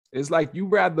It's like you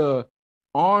rather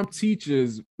arm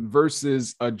teachers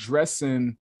versus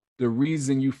addressing the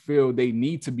reason you feel they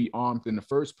need to be armed in the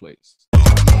first place.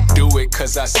 Do it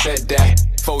cause I said that.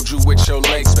 Fold you with your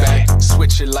legs back.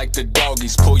 Switch it like the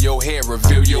doggies. Pull your hair,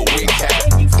 reveal your wig cap.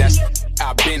 That's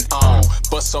I've been on.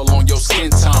 Bust all on your skin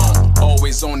tone.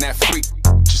 Always on that freak.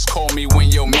 Just call me when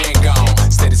your man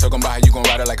gone. Steady talking about how you gon'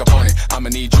 ride it like a pony. I'ma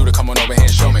need you to come on over here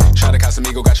and show me. Try to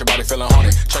Casamigo, got your body feeling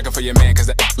haunted. Checking for your man cause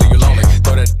that leave you lonely.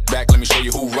 Throw that back, let me show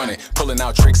you who run it. Pulling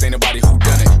out tricks, ain't nobody who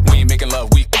done it. We ain't making love,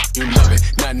 you love it.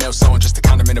 Nothing else on, just to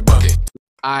count them in the bucket.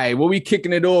 All right, what we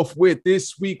kicking it off with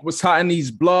this week? What's hot in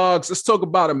these blogs? Let's talk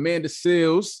about Amanda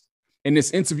Seales in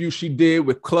this interview she did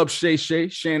with Club Shay Shay,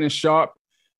 Shannon Sharpe.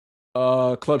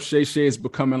 Club Shay Shay is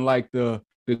becoming like the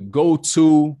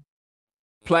go-to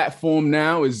platform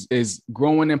now, is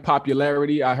growing in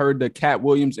popularity. I heard the Cat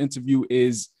Williams interview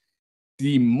is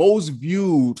the most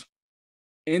viewed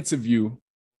interview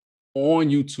on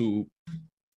YouTube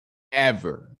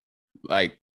ever.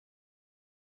 Like,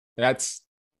 that's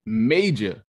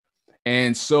major.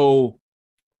 And so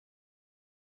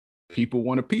people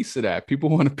want a piece of that. People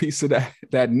want a piece of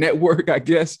that network, I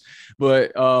guess.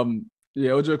 But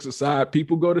yeah, all jokes aside,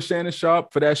 people go to Shannon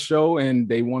Sharpe for that show and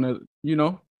they want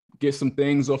to, get some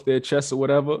things off their chest or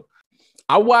whatever.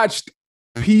 I watched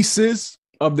pieces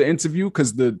of the interview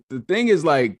because the thing is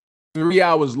like 3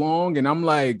 hours long. And I'm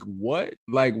like, what?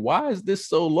 Like, why is this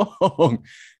so long?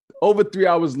 Over 3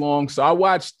 hours long. So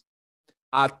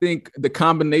I think the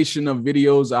combination of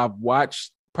videos I've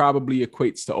watched probably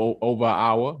equates to over an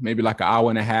hour, maybe like an hour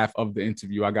and a half of the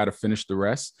interview. I got to finish the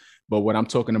rest. But what I'm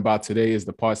talking about today is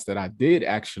the parts that I did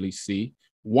actually see.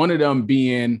 One of them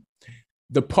being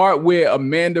the part where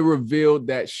Amanda revealed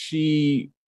that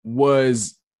she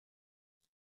was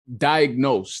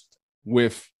diagnosed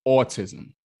with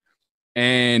autism.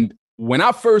 And when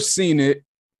I first seen it,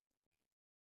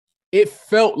 it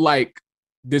felt like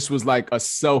this was like a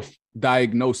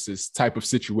self-diagnosis type of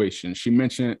situation. She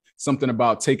mentioned something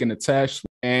about taking a test,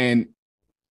 and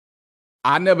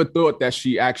I never thought that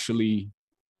she actually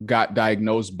got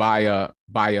diagnosed by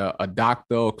a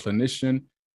doctor or clinician.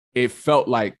 It felt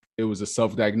like it was a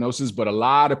self-diagnosis, but a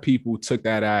lot of people took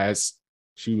that as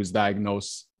she was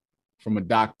diagnosed from a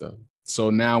doctor. So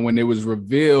now when it was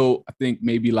revealed, I think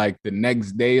maybe like the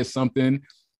next day or something,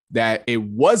 that it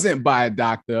wasn't by a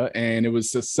doctor and it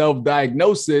was a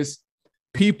self-diagnosis,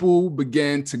 people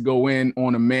began to go in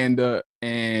on Amanda.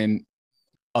 And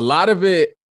a lot of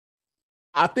it,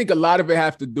 I think a lot of it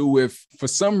have to do with, for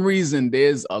some reason,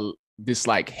 there's this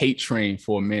like hate train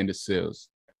for Amanda Seales.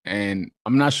 And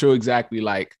I'm not sure exactly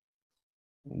like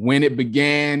when it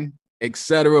began,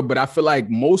 etc. But I feel like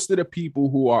most of the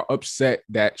people who are upset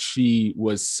that she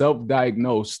was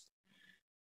self-diagnosed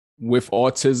with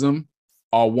autism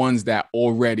are ones that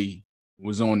already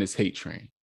was on this hate train.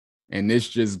 And this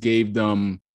just gave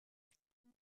them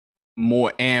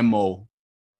more ammo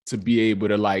to be able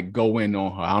to like go in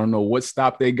on her. I don't know what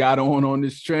stop they got on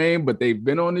this train, but they've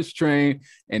been on this train.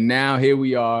 And now here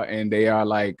we are. And they are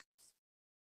like,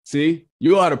 see,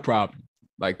 you are the problem.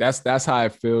 Like that's how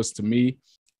it feels to me.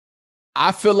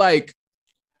 I feel like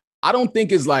I don't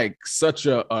think it's like such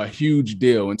a huge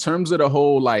deal in terms of the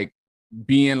whole like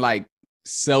being like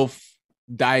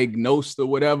self-diagnosed or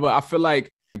whatever. I feel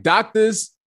like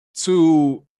doctors,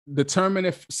 to determine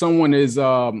if someone is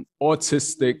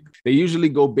autistic, they usually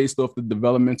go based off the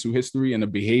developmental history and the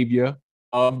behavior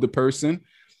of the person.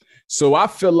 So I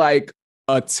feel like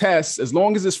a test, as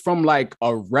long as it's from like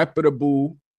a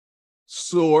reputable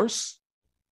source,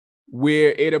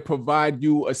 where it'll provide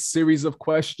you a series of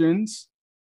questions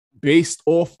based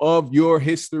off of your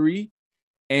history,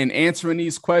 and answering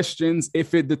these questions,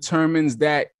 if it determines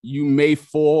that you may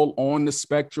fall on the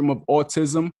spectrum of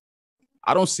autism,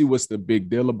 I don't see what's the big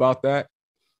deal about that.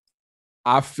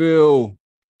 I feel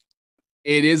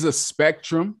it is a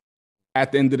spectrum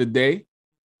at the end of the day.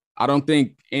 I don't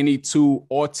think any two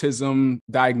autism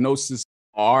diagnoses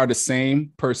are the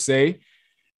same per se.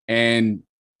 And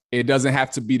it doesn't have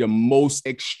to be the most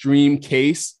extreme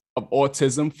case of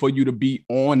autism for you to be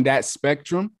on that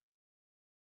spectrum.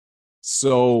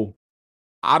 So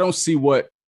I don't see what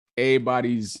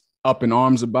everybody's up in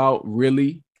arms about,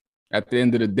 really. At the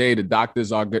end of the day, the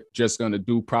doctors are just going to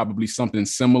do probably something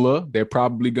similar. They're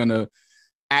probably going to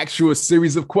ask you a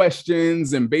series of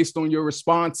questions, and based on your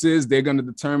responses, they're going to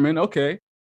determine, okay,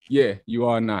 yeah, you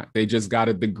are not. They just got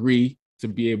a degree to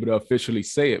be able to officially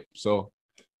say it. So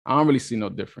I don't really see no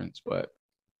difference, but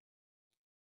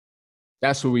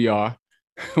that's who we are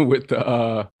with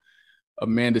the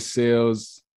Amanda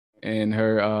Seales and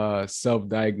her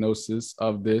self-diagnosis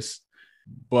of this.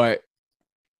 But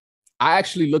I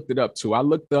actually looked it up too. I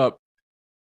looked up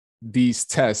these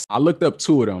tests. I looked up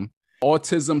 2 of them,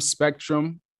 autism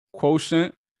spectrum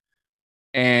quotient,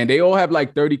 and they all have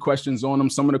like 30 questions on them.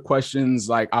 Some of the questions,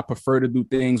 like, I prefer to do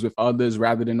things with others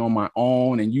rather than on my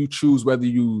own. And you choose whether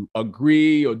you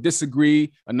agree or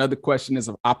disagree. Another question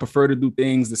is, I prefer to do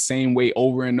things the same way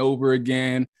over and over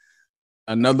again.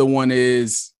 Another one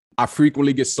is, I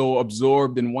frequently get so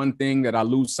absorbed in one thing that I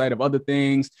lose sight of other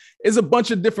things. It's a bunch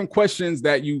of different questions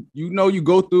that you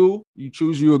go through. You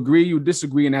choose, you agree, you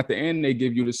disagree. And at the end, they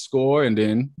give you the score. And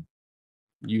then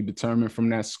you determine from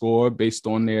that score, based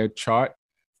on their chart,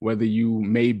 whether you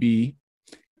may be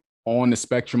on the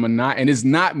spectrum or not. And it's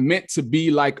not meant to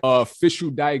be like an official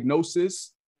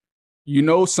diagnosis. You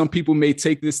know, some people may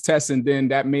take this test and then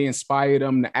that may inspire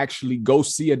them to actually go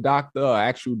see a doctor, or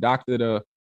actual doctor to,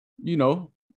 you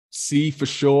know, see for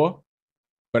sure.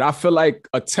 But I feel like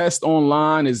a test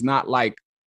online is not like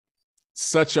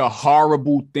such a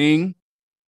horrible thing.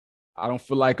 I don't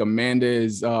feel like Amanda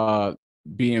is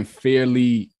being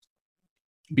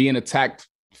attacked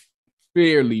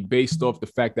fairly based off the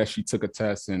fact that she took a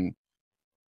test and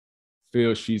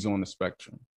feels she's on the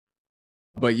spectrum.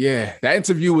 But yeah, that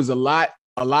interview was a lot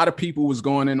of people was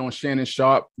going in on Shannon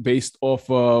Sharpe based off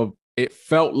of, it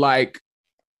felt like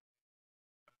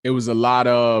it was a lot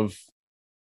of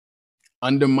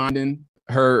undermining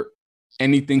her,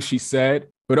 anything she said.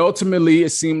 But ultimately,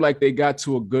 it seemed like they got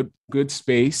to a good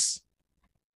space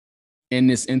in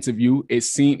this interview. It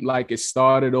seemed like it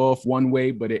started off one way,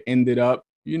 but it ended up,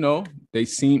 you know, they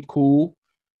seemed cool.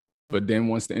 But then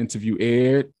once the interview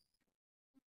aired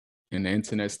and the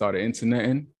internet started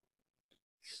interneting,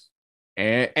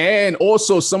 and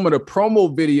also some of the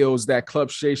promo videos that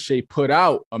Club Shay Shay put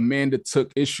out, Amanda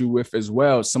took issue with as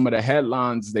well. Some of the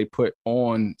headlines they put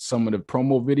on some of the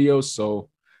promo videos. So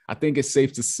I think it's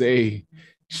safe to say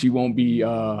she won't be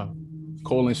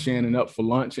calling Shannon up for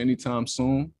lunch anytime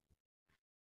soon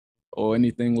or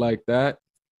anything like that.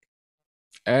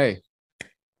 Hey,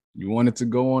 you wanted to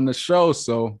go on the show,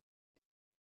 so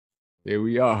here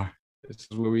we are. This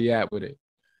is where we at with it.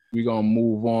 We're going to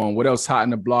move on. What else hot in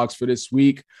the blogs for this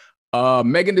week?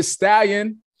 Megan Thee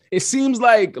Stallion. It seems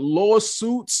like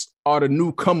lawsuits are the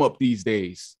new come up these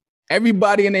days.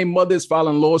 Everybody and their mother is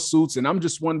filing lawsuits. And I'm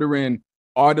just wondering,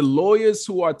 are the lawyers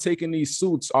who are taking these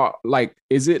suits,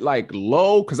 is it like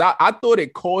low? Because I thought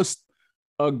it cost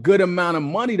a good amount of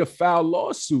money to file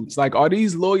lawsuits. Like, are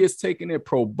these lawyers taking it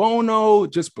pro bono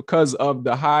just because of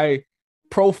the high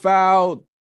profile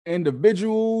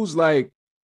individuals? Like,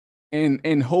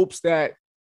 in hopes that,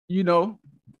 you know,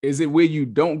 is it where you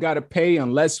don't got to pay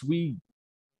unless we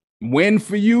win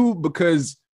for you?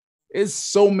 Because it's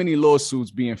so many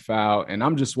lawsuits being filed. And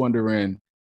I'm just wondering,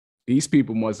 these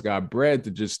people must got bread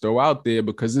to just throw out there,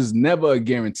 because there's never a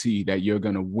guarantee that you're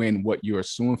going to win what you're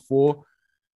suing for.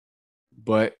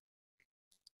 But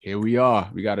here we are.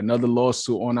 We got another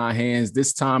lawsuit on our hands.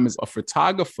 This time is a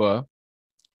photographer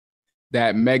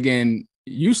that Megan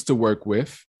used to work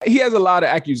with. He has a lot of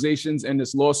accusations in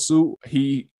this lawsuit.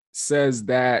 He says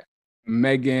that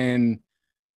Megan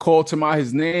called him out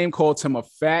his name, called him a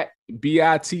fat,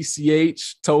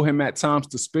 bitch, told him at times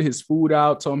to spit his food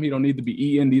out, told him he don't need to be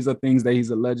eating. These are things that he's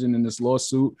alleging in this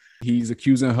lawsuit. He's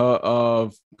accusing her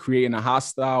of creating a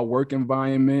hostile work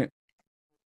environment.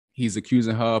 He's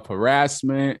accusing her of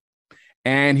harassment.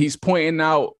 And he's pointing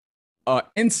out an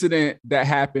incident that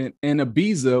happened in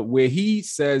Ibiza where he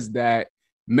says that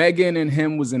Megan and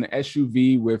him was in an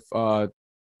SUV with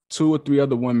 2 or 3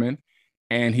 other women.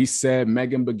 And he said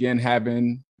Megan began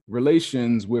having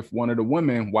relations with one of the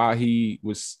women while he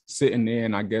was sitting there.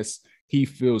 And I guess he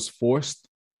feels forced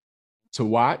to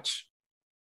watch.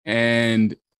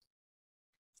 And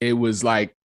it was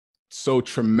like so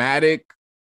traumatic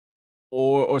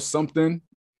or something.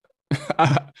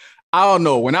 I don't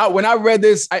know. When I read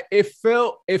this, it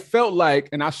felt like,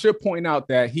 and I should point out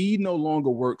that he no longer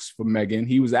works for Megan.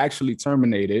 He was actually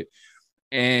terminated.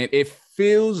 And it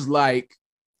feels like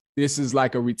this is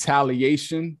like a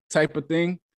retaliation type of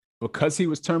thing because he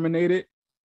was terminated.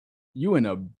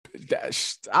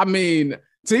 I mean,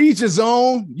 to each his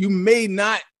own. You may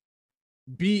not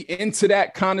be into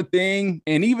that kind of thing.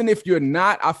 And even if you're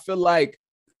not, I feel like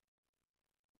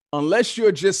unless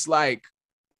you're just like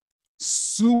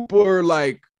super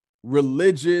like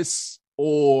religious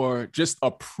or just a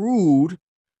prude,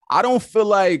 I don't feel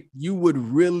like you would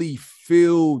really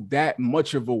feel that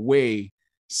much of a way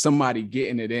somebody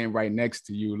getting it in right next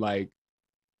to you, like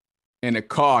in a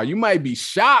car. You might be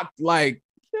shocked, like,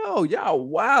 yo, y'all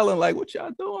wilding, like, what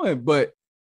y'all doing? But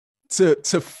to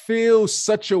feel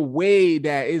such a way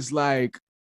that is like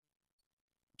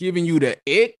giving you the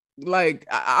ick, like,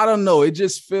 I don't know. It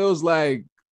just feels like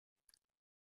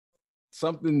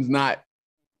something's not,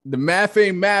 the math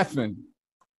ain't mathing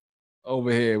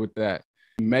over here with that.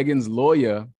 Megan's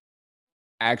lawyer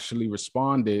actually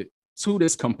responded to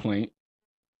this complaint.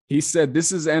 He said,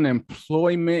 this is an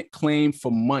employment claim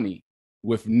for money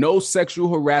with no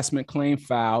sexual harassment claim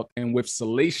filed and with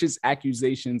salacious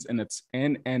accusations and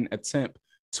an attempt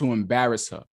to embarrass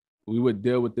her. We would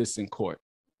deal with this in court.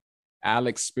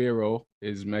 Alex Spiro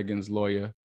is Megan's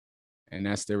lawyer, and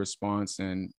that's their response.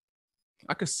 And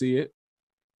I could see it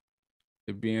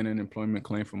being an employment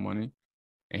claim for money,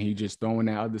 and he just throwing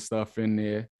that other stuff in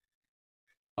there.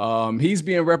 He's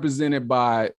being represented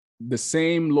by the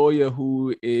same lawyer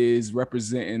who is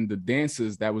representing the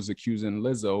dancers that was accusing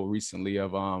Lizzo recently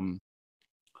of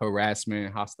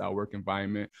harassment, hostile work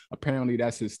environment. Apparently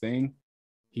that's his thing.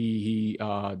 He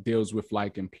deals with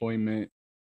like employee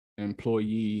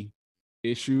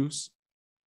issues.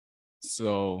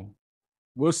 So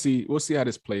we'll see how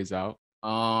this plays out.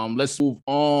 Let's move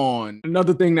on.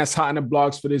 Another thing that's hot in the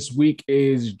blogs for this week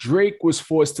is Drake was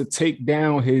forced to take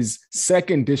down his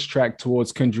second diss track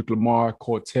towards Kendrick Lamar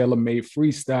called Tailor Made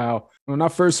Freestyle. When I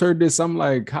first heard this, I'm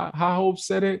like, how Hope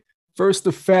said it? First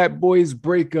the Fat Boys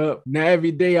break up. Now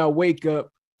every day I wake up,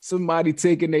 somebody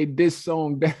taking a diss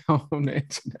song down on the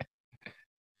internet.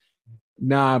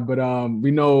 Nah, but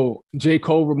we know J.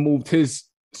 Cole removed his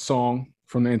song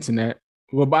from the internet.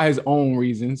 Well, by his own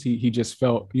reasons. He just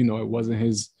felt, it wasn't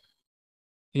his,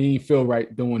 he didn't feel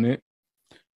right doing it.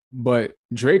 But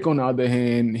Drake, on the other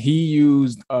hand, he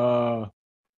used AI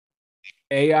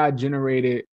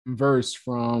generated verse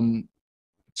from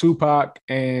Tupac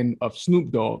and of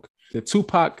Snoop Dogg. The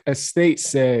Tupac estate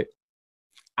said,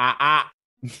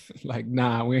 like,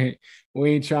 nah, we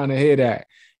ain't trying to hear that.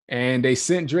 And they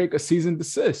sent Drake a cease and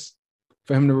desist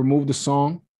for him to remove the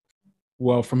song.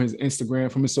 Well, from his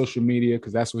Instagram, from his social media,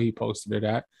 because that's where he posted it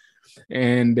at.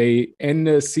 And they end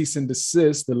the cease and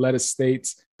desist. The letter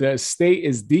states, the estate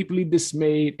is deeply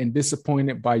dismayed and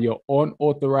disappointed by your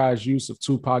unauthorized use of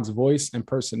Tupac's voice and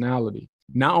personality.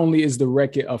 Not only is the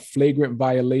record a flagrant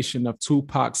violation of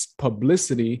Tupac's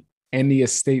publicity and the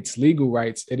estate's legal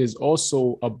rights, it is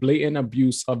also a blatant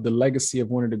abuse of the legacy of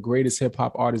one of the greatest hip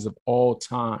hop artists of all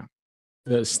time.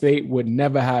 The estate would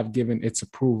never have given its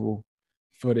approval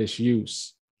for this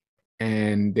use.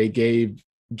 And they gave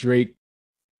Drake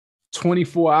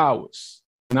 24 hours.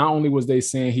 Not only was they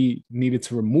saying he needed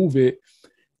to remove it,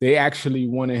 they actually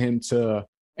wanted him to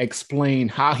explain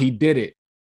how he did it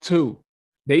too.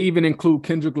 They even include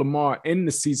Kendrick Lamar in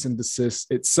the cease and desist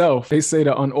itself. They say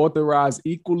the unauthorized,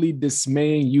 equally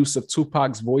dismaying use of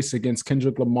Tupac's voice against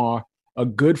Kendrick Lamar, a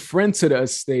good friend to the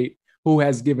estate who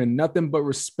has given nothing but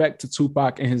respect to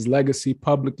Tupac and his legacy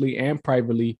publicly and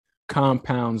privately,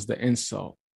 compounds the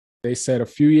insult. They said a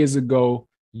few years ago,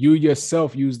 you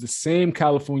yourself used the same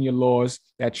California laws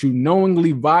that you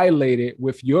knowingly violated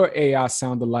with your AI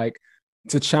sound-alike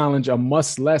to challenge a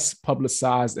much less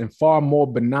publicized and far more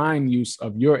benign use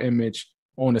of your image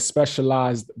on a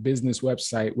specialized business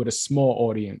website with a small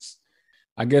audience.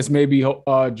 I guess maybe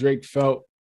Drake felt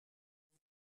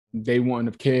they wouldn't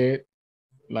have cared.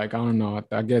 Like, I don't know.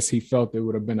 I guess he felt it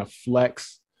would have been a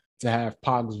flex to have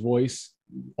Pac's voice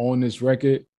on this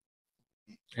record,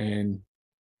 and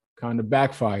kind of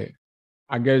backfired.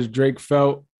 I guess Drake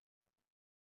felt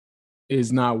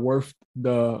it's not worth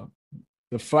the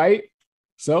fight,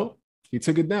 so he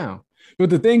took it down. But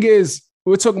the thing is,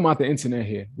 we're talking about the internet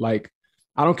here. Like,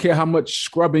 I don't care how much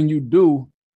scrubbing you do,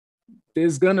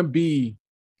 there's gonna be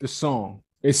the song.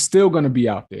 It's still gonna be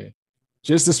out there.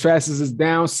 Just as fast as it's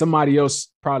down, somebody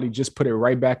else probably just put it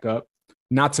right back up.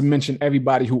 Not to mention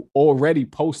everybody who already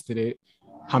posted it,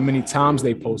 how many times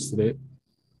they posted it,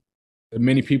 the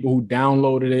many people who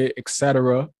downloaded it,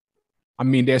 etc. I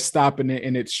mean, they're stopping it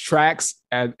in its tracks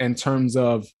in terms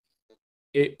of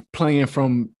it playing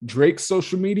from Drake's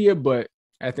social media, but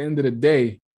at the end of the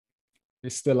day,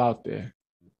 it's still out there.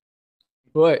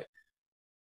 But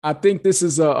I think this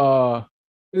is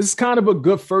kind of a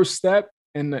good first step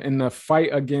in the fight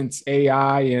against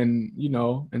AI, and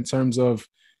in terms of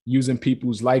using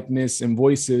people's likeness and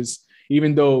voices,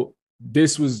 even though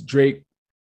this was Drake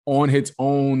on his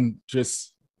own,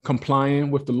 just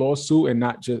complying with the lawsuit and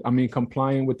not just,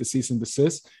 complying with the cease and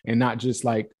desist and not just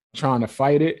like trying to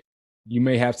fight it. You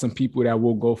may have some people that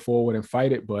will go forward and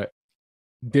fight it, but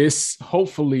this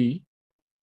hopefully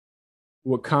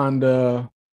would kind of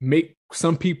make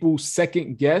some people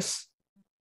second guess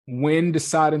when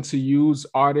deciding to use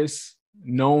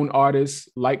known artists'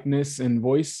 likeness and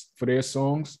voice for their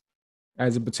songs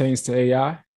as it pertains to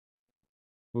AI.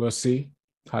 We'll see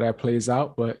how that plays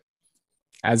out. But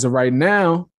as of right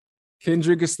now,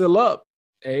 Kendrick is still up.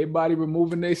 Everybody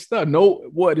removing their stuff. No,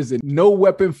 what is it? No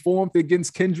weapon formed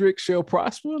against Kendrick shall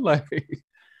prosper. Like,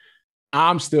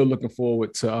 I'm still looking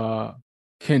forward to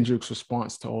Kendrick's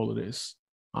response to all of this.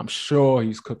 I'm sure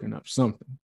he's cooking up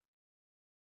something.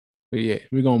 But yeah,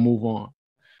 we're gonna move on.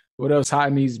 What else hot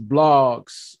in these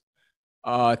blogs?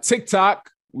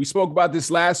 TikTok. We spoke about this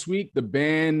last week. The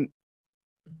bill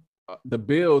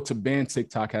to ban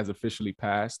TikTok has officially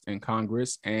passed in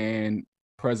Congress, and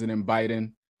President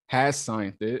Biden has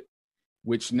signed it,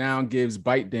 which now gives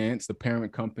ByteDance, the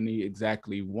parent company,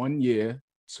 exactly 1 year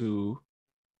to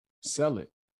sell it.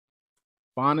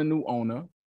 Find a new owner,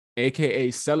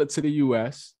 aka sell it to the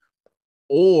US,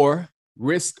 or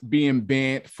risk being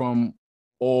banned from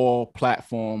all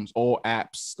platforms, all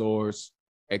apps, stores,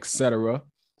 etc.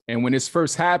 And when this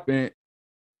first happened,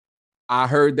 I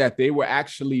heard that they were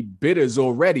actually bidders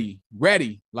already,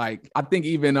 ready. Like, I think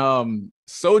even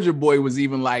Soulja Boy was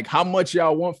even like, how much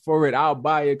y'all want for it? I'll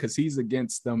buy it, because he's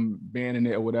against them banning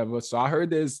it or whatever. So I heard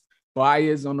there's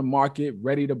buyers on the market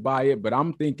ready to buy it. But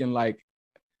I'm thinking, like,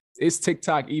 is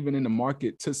TikTok even in the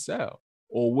market to sell?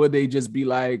 Or would they just be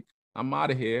like, I'm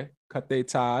out of here, cut their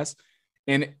ties,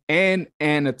 and an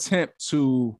attempt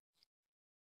to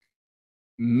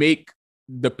make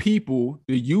the people,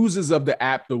 the users of the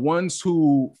app, the ones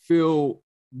who feel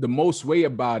the most way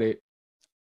about it,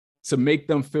 to make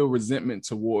them feel resentment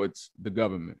towards the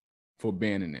government for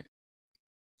banning it.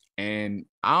 And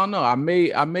I don't know, I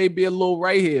may be a little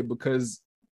right here, because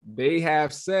they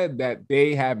have said that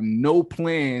they have no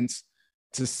plans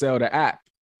to sell the app,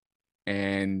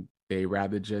 and they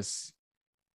rather just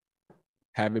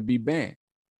have it be banned.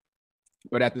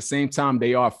 But at the same time,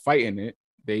 they are fighting it.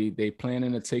 They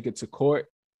planning to take it to court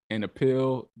and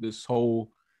appeal this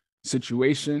whole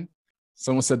situation.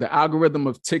 Someone said the algorithm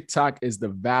of TikTok is the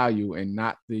value and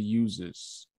not the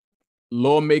users.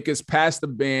 Lawmakers passed the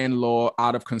ban law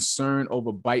out of concern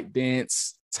over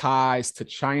ByteDance ties to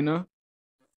China,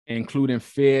 including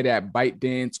fear that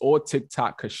ByteDance or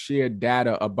TikTok could share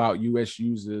data about US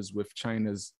users with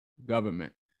China's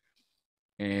government.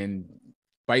 And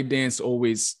ByteDance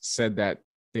always said that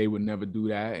they would never do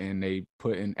that, and they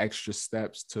put in extra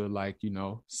steps to, like, you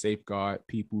know, safeguard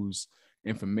people's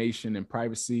information and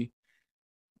privacy.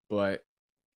 But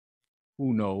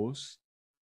who knows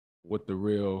what the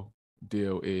real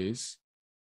deal is.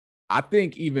 I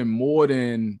think even more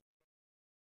than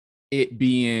it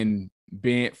being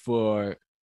banned for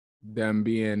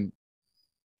them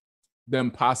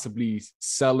possibly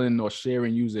selling or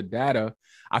sharing user data,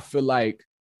 I feel like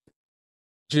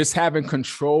just having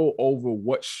control over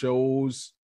what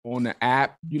shows on the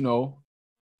app, you know,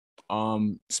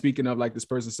 speaking of, like this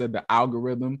person said, the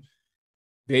algorithm,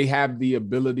 they have the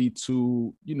ability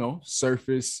to, you know,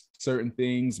 surface certain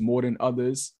things more than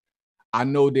others. I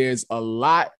know there's a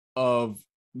lot of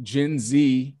Gen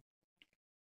Z,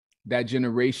 that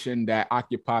generation that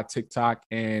occupy TikTok,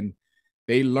 and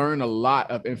they learn a lot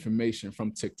of information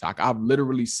from TikTok. I've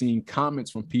literally seen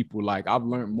comments from people like, I've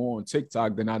learned more on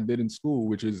TikTok than I did in school,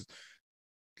 which is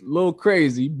a little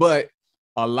crazy, but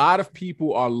a lot of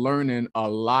people are learning a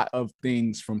lot of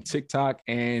things from TikTok,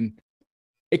 and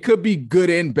it could be good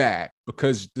and bad,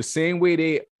 because the same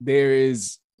way there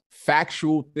is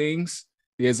factual things,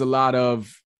 there's a lot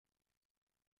of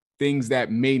things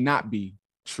that may not be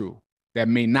true, that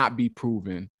may not be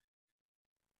proven.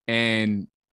 And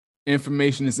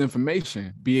information is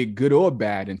information, be it good or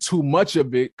bad. And too much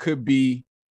of it could be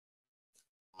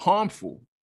harmful,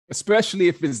 especially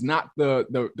if it's not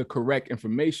the correct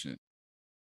information.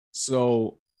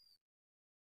 So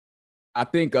I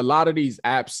think a lot of these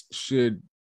apps should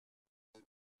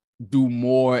do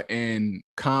more in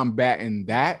combating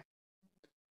that.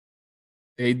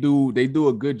 They do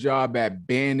a good job at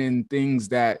banning things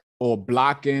that, or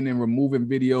blocking and removing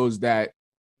videos that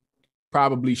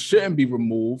probably shouldn't be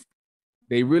removed.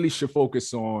 They really should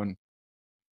focus on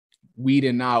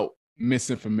weeding out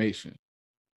misinformation.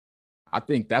 I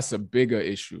think that's a bigger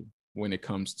issue when it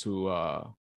comes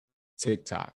to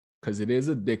TikTok, because it is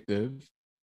addictive.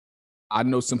 I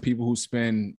know some people who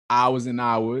spend hours and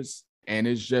hours, and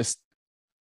it's just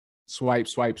swipe,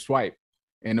 swipe, swipe.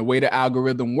 And the way the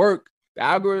algorithm works, the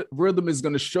algorithm is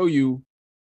going to show you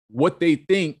what they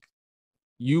think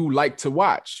you like to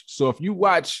watch. So if you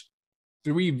watch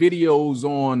 3 videos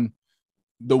on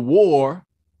the war,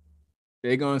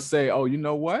 they're going to say, oh, you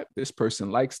know what? This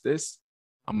person likes this.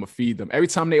 I'm going to feed them. Every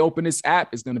time they open this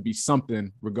app, it's going to be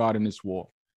something regarding this war.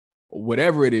 Or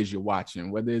whatever it is you're watching,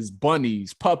 whether it's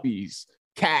bunnies, puppies,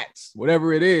 cats,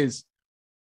 whatever it is,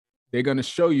 they're going to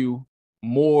show you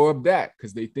more of that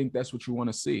because they think that's what you want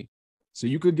to see. So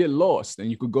you could get lost and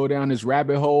you could go down this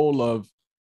rabbit hole of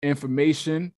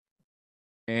information.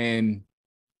 And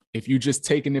if you just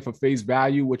taking it for face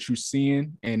value, what you're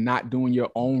seeing, and not doing your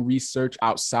own research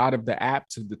outside of the app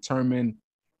to determine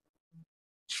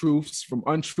truths from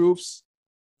untruths,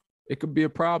 it could be a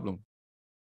problem.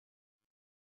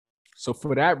 So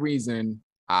for that reason,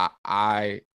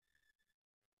 I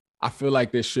feel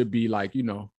like there should be like, you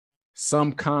know,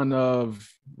 some kind of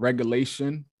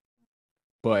regulation,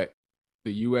 but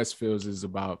the US feels is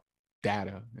about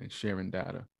data and sharing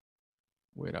data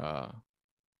with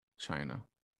China.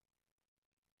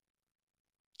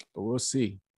 But we'll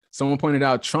see. Someone pointed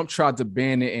out Trump tried to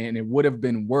ban it and it would have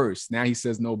been worse. Now he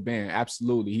says no ban.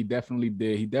 Absolutely. He definitely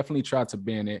did. He definitely tried to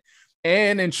ban it.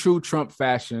 And in true Trump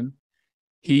fashion,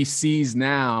 he sees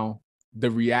now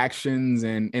the reactions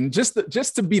and just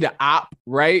to be the op,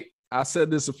 right? I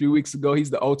said this a few weeks ago. He's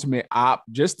the ultimate op,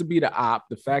 just to be the op.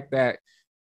 The fact that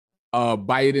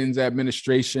Biden's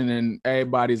administration and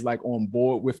everybody's like on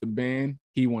board with the ban,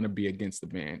 he want to be against the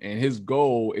ban. And his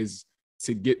goal is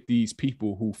to get these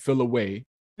people who feel away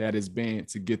that is banned,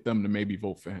 to get them to maybe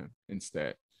vote for him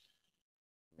instead.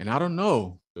 And I don't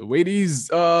know, the way these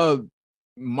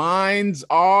minds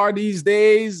are these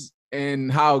days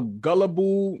and how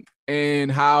gullible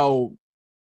and how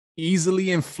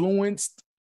easily influenced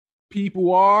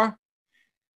people are,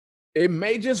 it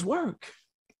may just work.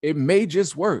 It may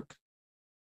just work.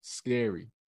 Scary.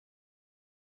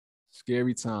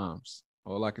 Scary times.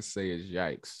 All I can say is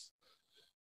yikes.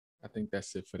 I think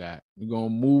that's it for that. We're going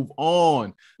to move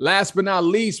on. Last but not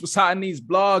least, what's hot in these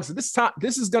blogs?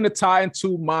 This is going to tie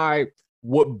into my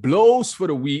what blows for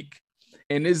the week.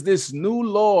 And is this new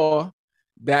law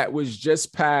that was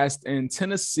just passed in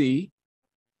Tennessee,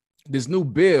 this new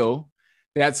bill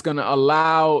that's going to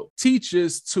allow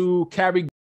teachers to carry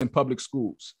guns in public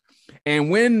schools.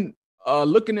 And when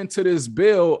looking into this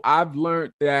bill, I've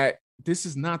learned that this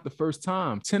is not the first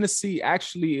time. Tennessee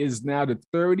actually is now the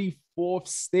 34th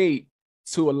state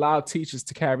to allow teachers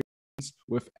to carry guns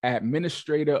with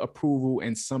administrator approval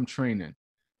and some training.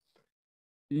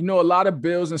 You know, a lot of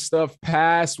bills and stuff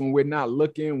pass when we're not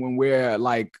looking, when we're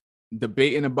like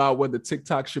debating about whether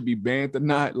TikTok should be banned or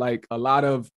not. Like a lot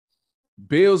of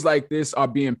bills like this are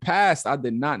being passed. I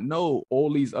did not know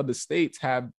all these other states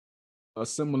have a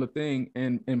similar thing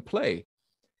in play.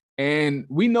 And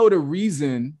we know the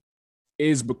reason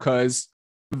is because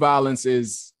violence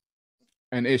is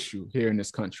an issue here in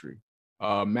this country.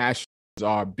 Mass shootings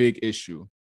are a big issue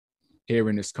here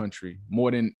in this country,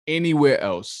 more than anywhere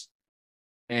else.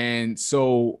 And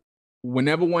so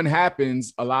whenever one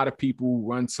happens, a lot of people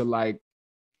run to like,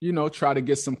 you know, try to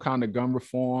get some kind of gun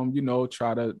reform, you know,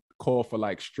 try to call for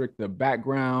like stricter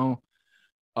background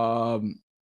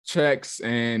checks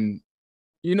and,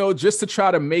 you know, just to try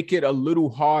to make it a little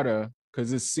harder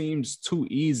because it seems too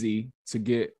easy to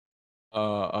get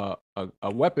a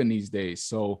weapon these days.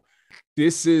 So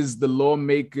this is the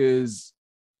lawmakers,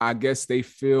 I guess they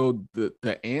feel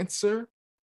the answer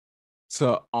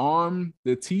to arm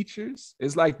the teachers.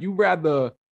 It's like you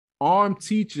rather arm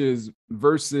teachers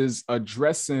versus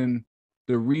addressing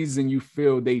the reason you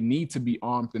feel they need to be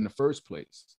armed in the first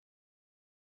place,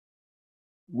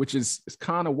 which is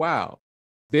kind of wild.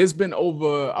 There's been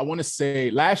over, I want to say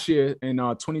last year in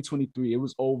 2023, it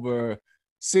was over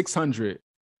 600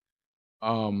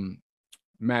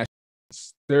 mass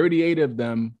shootings. 38 of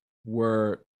them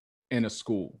were in a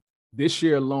school. This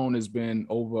year alone has been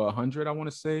over 100, I want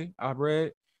to say, I've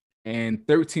read, and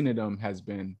 13 of them has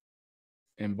been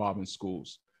involving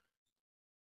schools.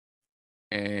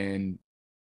 And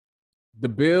the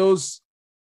bills,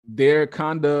 they're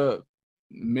kind of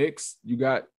mixed. You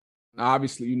got,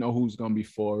 obviously, you know who's going to be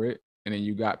for it, and then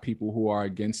you got people who are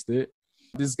against it.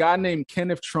 This guy named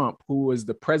Kenneth Trump, who is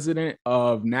the president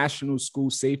of National School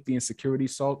Safety and Security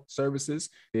Services.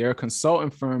 They're a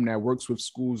consultant firm that works with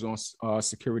schools on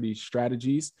security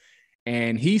strategies.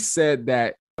 And he said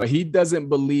that he doesn't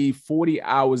believe 40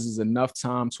 hours is enough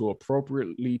time to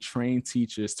appropriately train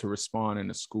teachers to respond in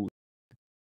a school.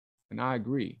 And I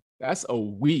agree. That's a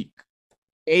week,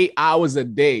 8 hours a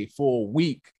day for a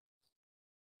week.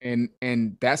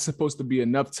 And that's supposed to be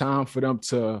enough time for them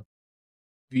to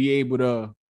be able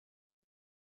to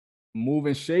move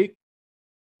and shake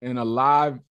in a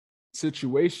live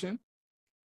situation.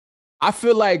 I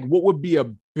feel like what would be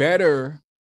a better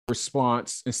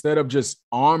response, instead of just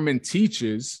arming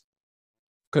teachers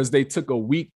because they took a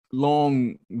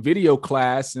week-long video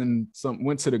class and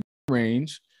went to the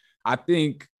range, I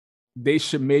think they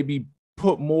should maybe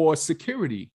put more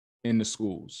security in the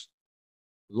schools,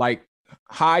 like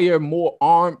hire more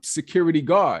armed security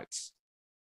guards.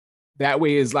 That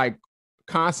way is like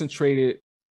concentrated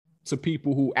to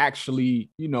people who actually,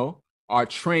 you know, are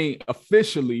trained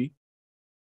officially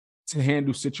to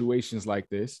handle situations like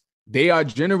this. They are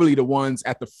generally the ones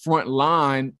at the front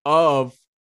line of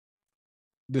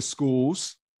the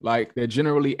schools. Like they're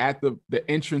generally at the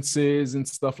entrances and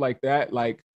stuff like that.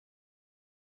 Like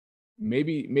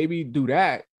maybe do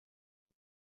that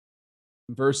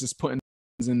versus putting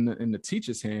in the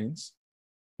teacher's hands.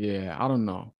 Yeah, I don't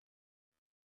know.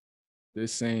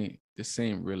 This ain't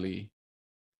really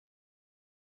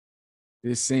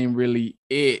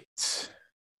it.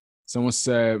 Someone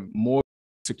said more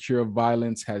secure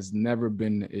violence has never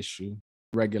been the issue.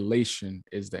 Regulation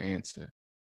is the answer.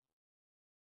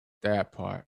 That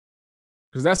part.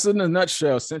 Because that's in a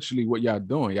nutshell, essentially what y'all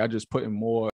doing. Y'all just putting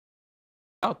more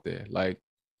out there. Like,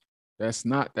 that's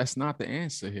not the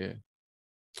answer here.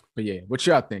 But yeah, what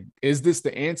y'all think? Is this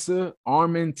the answer?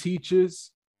 Arming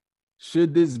teachers?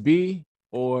 Should this be?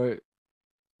 Or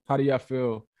how do y'all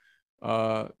feel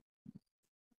the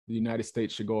United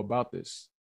States should go about this?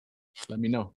 Let me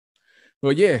know.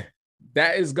 But yeah,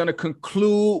 that is going to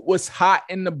conclude what's hot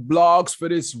in the blogs for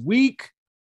this week.